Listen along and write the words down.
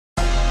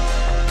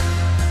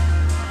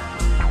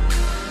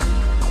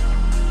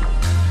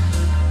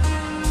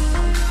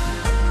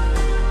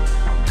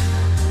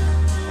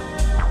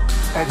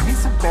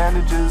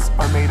bandages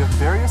are made of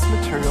various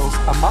materials,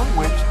 among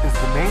which is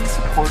the main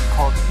support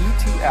called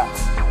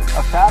ETS,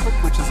 a fabric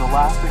which is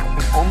elastic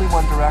in only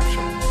one direction.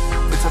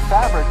 It's a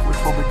fabric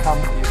which will become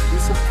the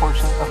adhesive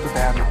portion of the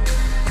bandage.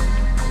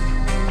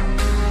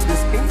 This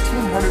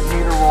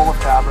 1,800-meter roll of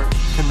fabric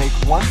can make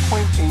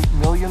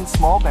 1.8 million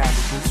small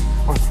bandages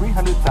or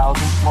 300,000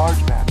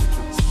 large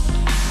bandages.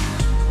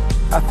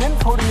 A thin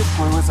coating of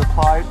glue is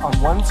applied on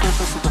one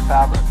surface of the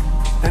fabric.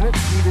 Then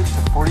it's heated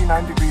to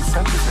 49 degrees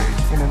centigrade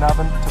in an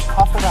oven to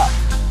puff it up,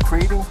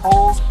 creating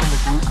holes in the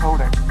glue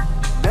coating.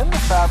 Then the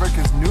fabric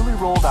is newly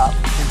rolled up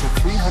into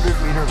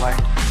 300-meter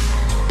length.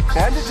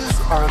 Bandages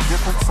are of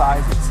different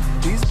sizes.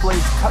 These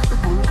blades cut the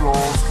glued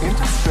rolls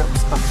into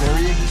strips of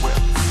varying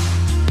widths.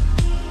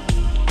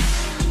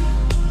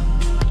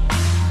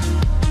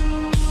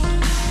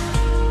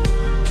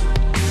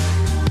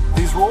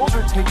 These rolls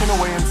are taken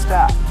away and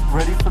stacked,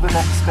 ready for the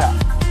next step,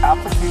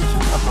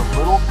 application of the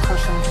little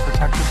cushioned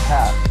protective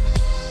pad.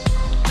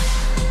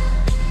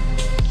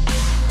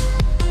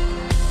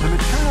 The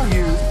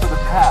material used for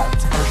the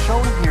pads are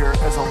shown here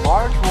as a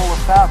large roll of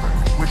fabric,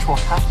 which will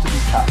have to be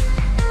cut.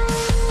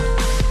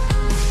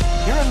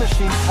 Here a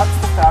machine cuts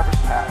the fabric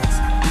pads.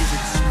 These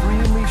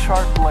extremely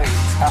sharp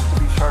blades have to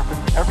be sharpened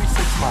every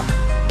 6 months.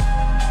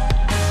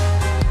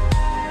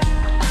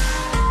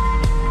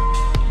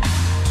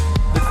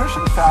 The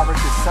cushioned fabric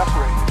is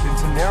separated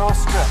into narrow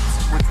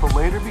strips, which will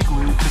later be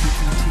glued to the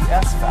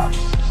ETS fabric.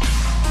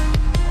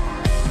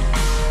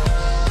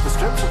 The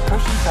strips of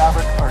cushioned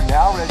fabric are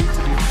now ready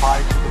to be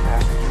applied to the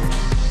bandage.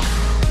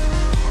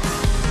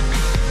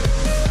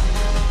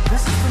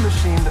 This is the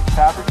machine that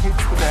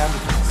fabricates the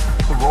bandages.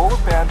 The roll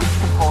of bandage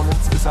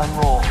components is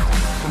unrolled.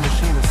 The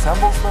machine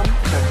assembles them,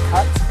 then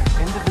cuts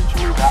and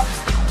individually wraps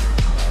them.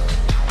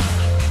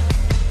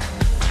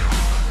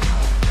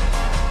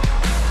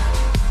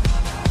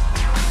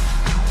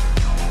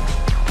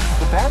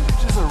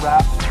 Bandages are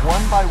wrapped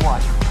one by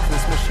one.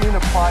 This machine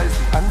applies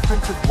the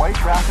unprinted white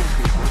wrapping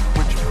paper,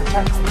 which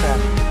protects the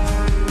bandages.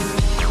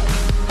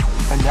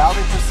 And now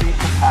they proceed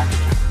to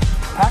packaging.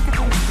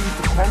 Packaging speed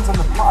depends on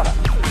the product,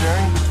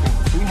 varying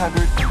between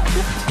 300 and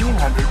 1,500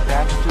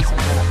 bandages a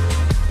minute.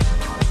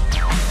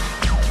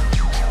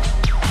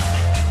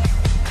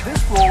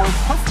 This roller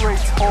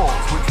perforates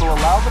holes, which will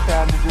allow the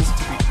bandages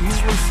to be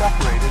easily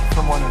separated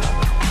from one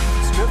another.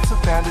 Strips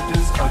of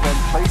bandages are then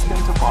placed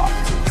into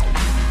boxes.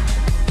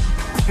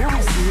 Here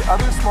we see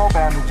other small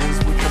bandages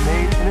which are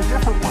made in a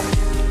different way.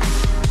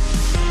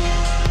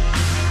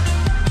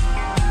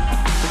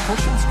 The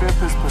cushion strip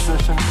is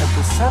positioned at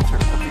the center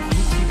of the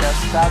ETS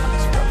fabric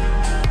strip.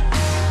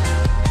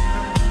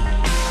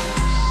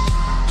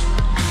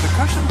 The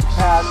cushioned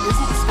pad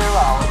isn't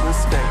sterile at this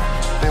stage.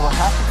 They will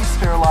have to be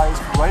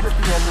sterilized right at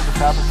the end of the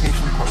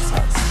fabrication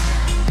process.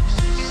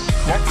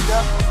 Next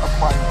step,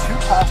 applying 2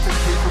 plastic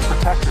paper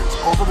protectors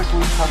over the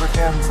glue-covered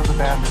ends of the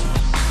bandage.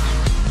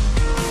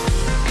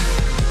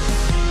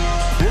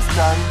 This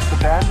done, the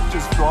bandage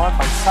is drawn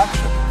by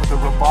suction with a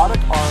robotic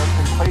arm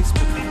in place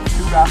between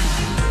 2 wrapping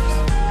fingers.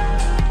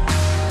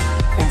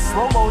 In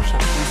slow motion,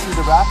 we see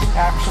the wrapping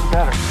action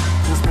better.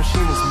 This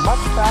machine is much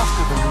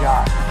faster than the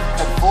eye.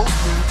 At full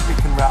speed, it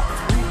can wrap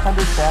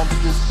 300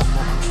 bandages a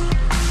minute.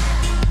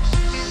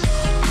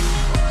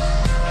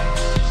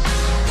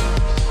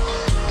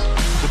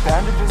 The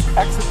bandages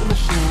exit the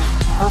machine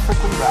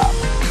perfectly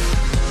wrapped.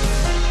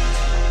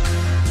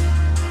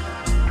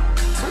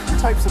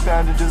 Types of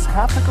bandages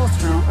have to go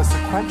through a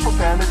sequential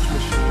bandage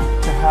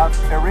machine to have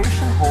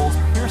aeration holes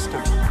pierced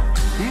in them.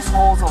 These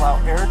holes allow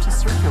air to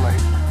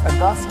circulate and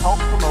thus help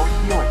promote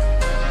healing.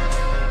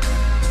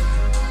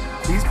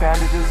 These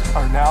bandages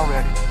are now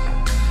ready.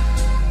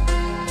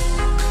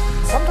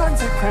 Sometimes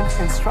they print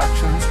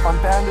instructions on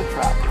bandage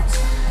wrappers.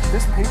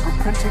 This paper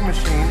printing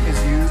machine is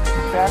used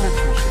with bandage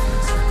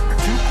machines.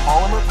 2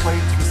 polymer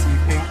plates receive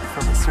ink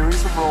from a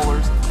series of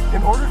rollers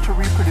in order to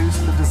reproduce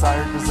the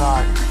desired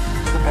design.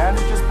 The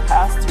bandages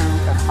pass through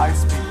at high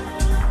speed.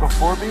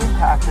 Before being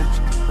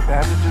packaged, the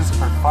bandages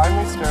are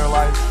finally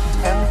sterilized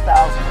 10,000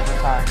 at a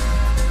time.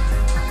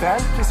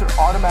 Bandages are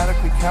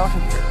automatically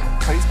counted here,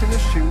 placed in a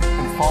chute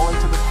and fall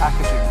into the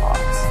packaging box.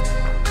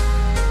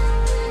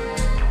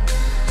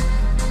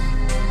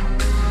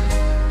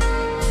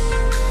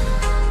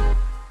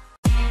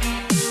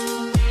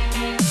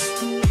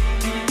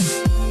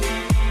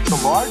 The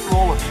large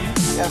roll of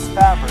ETS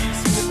fabric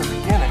seen at the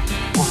beginning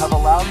will have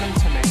allowed them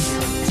to make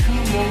nearly 2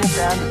 million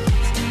bandages.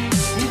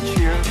 Each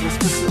year, this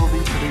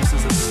facility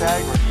produces a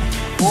staggering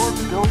 4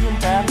 billion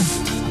bandages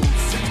in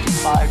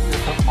 65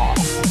 different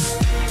models.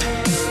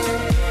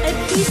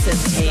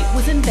 Adhesive tape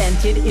was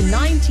invented in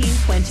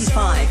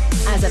 1925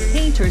 as a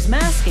painter's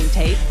masking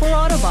tape for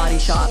auto body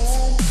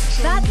shops.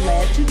 That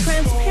led to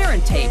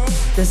transparent tape,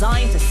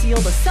 designed to seal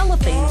the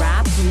cellophane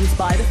wrap used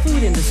by the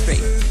food industry.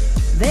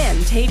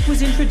 Then tape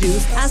was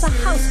introduced as a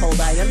household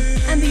item,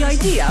 and the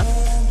idea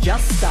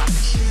just stuck.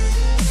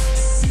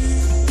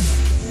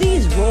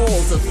 These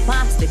rolls of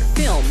plastic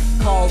film,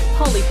 called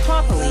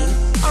polypropylene,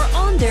 are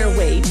on their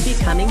way to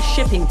becoming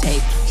shipping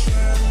tape.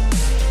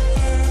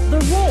 The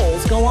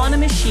rolls go on a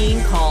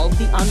machine called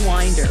the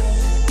unwinder.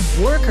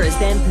 Workers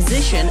then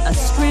position a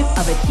strip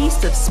of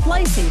adhesive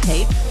splicing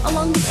tape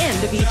along the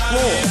end of each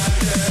roll.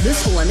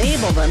 This will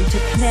enable them to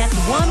connect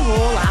one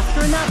roll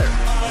after another,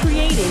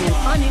 creating an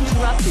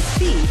uninterrupted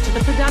feed to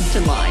the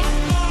production line.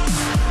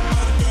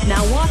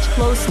 Now watch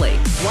closely.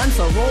 Once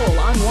a roll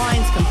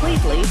unwinds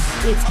completely,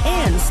 its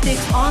end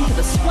sticks onto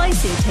the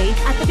splicing tape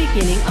at the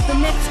beginning of the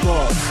next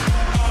roll.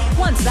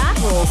 Once that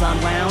roll's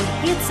unwound,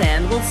 its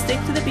end will stick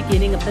to the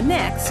beginning of the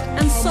next,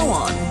 and so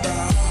on.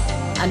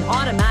 An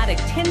automatic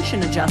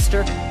tension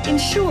adjuster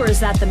ensures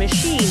that the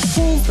machine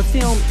pulls the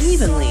film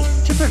evenly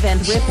to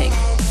prevent ripping.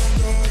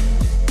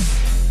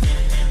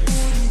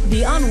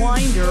 The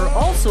unwinder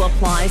also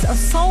applies a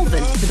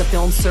solvent to the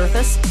film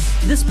surface.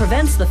 This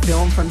prevents the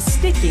film from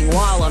sticking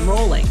while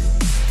unrolling.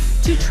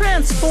 To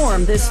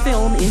transform this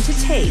film into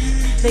tape,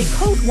 they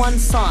coat one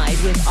side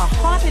with a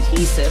hot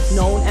adhesive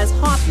known as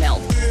hot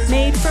melt,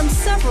 made from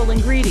several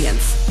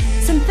ingredients.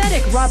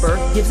 Synthetic rubber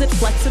gives it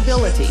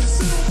flexibility.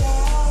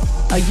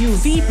 A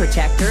UV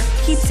protector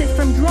keeps it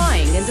from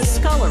drying and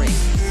discoloring,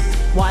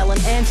 while an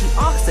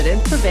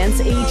antioxidant prevents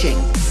aging.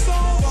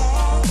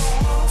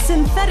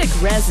 Synthetic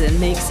resin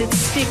makes it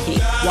sticky,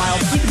 while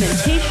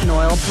pigmentation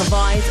oil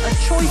provides a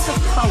choice of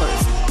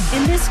colors,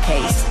 in this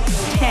case,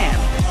 tan.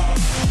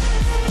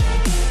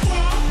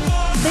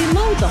 They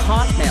load the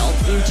hot melt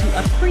into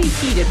a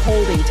preheated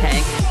holding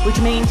tank, which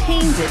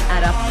maintains it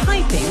at a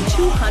piping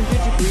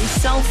 200 degrees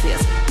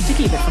Celsius to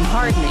keep it from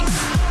hardening.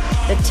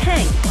 The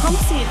tank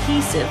pumps the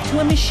adhesive to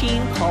a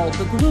machine called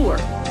the gluer.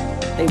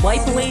 They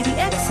wipe away the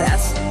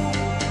excess,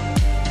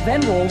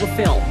 then roll the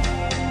film.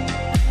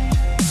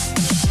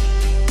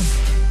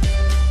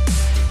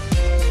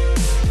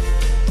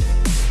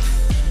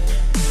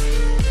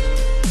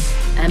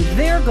 And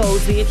there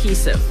goes the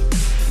adhesive.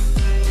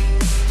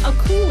 A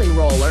cooling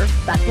roller,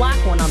 that black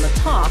one on the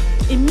top,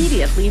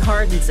 immediately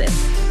hardens it.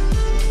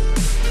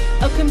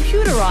 A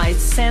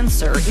computerized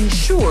sensor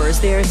ensures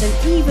there's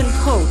an even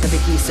coat of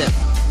adhesive.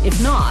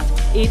 If not,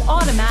 it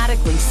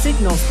automatically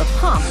signals the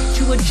pump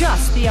to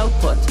adjust the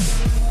output.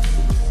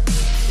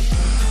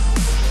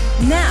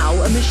 Now,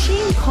 a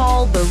machine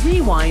called the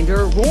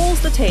rewinder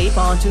rolls the tape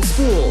onto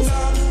spools.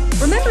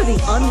 Remember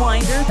the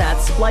unwinder that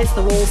spliced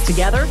the rolls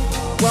together?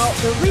 Well,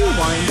 the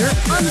rewinder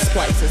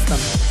unsplices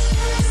them.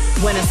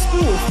 When a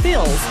spool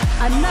fills,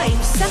 a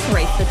knife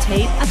separates the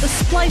tape at the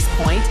splice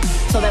point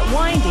so that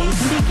winding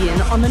can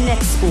begin on the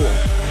next spool.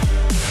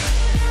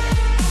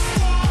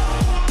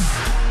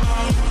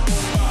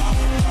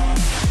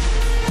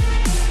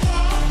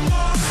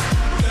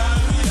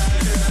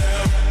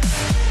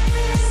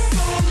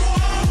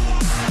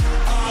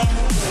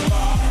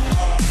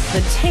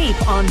 The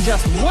tape on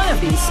just one of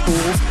these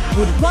spools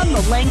would run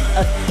the length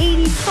of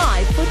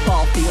 85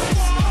 football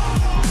fields.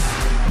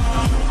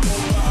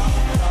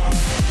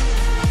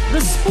 The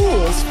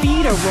spools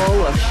feed a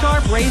row of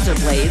sharp razor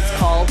blades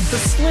called the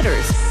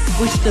slitters,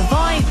 which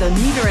divide the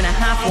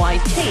 1.5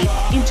 wide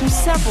tape into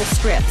several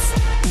strips.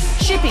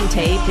 Shipping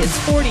tape is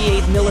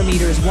 48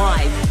 millimeters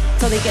wide,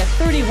 so they get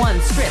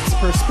 31 strips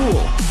per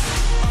spool.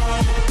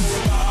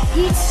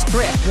 Each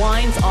strip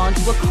winds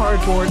onto a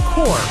cardboard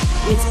core,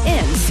 its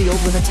end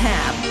sealed with a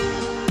tab.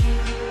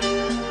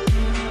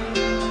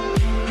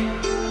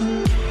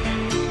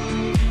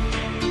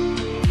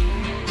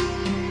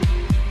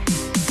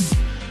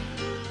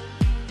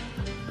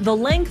 The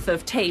length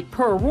of tape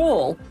per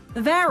roll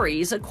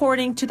varies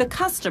according to the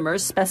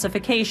customer's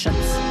specifications.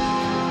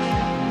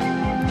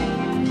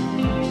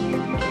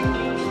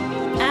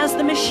 As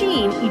the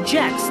machine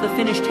ejects the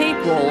finished tape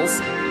rolls,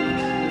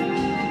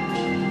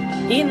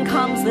 in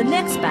comes the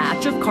next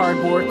batch of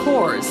cardboard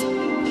cores.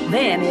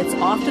 Then it's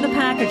off to the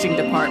packaging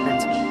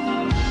department.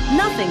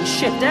 Nothing's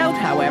shipped out,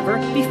 however,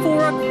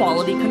 before a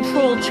quality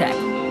control check.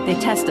 They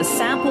test a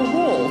sample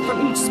roll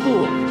from each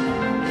spool.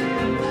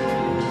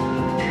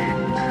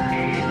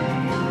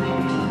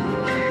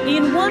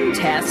 In one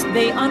test,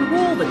 they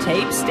unroll the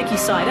tape sticky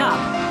side up,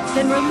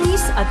 then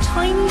release a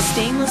tiny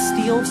stainless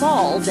steel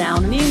ball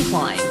down an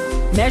incline,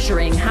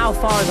 measuring how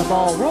far the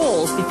ball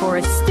rolls before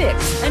it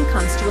sticks and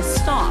comes to a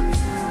stop.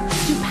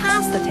 To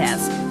pass the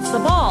test, the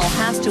ball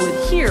has to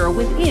adhere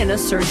within a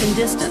certain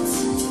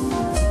distance.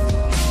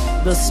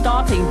 The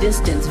stopping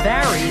distance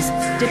varies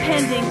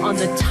depending on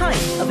the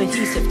type of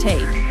adhesive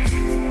tape.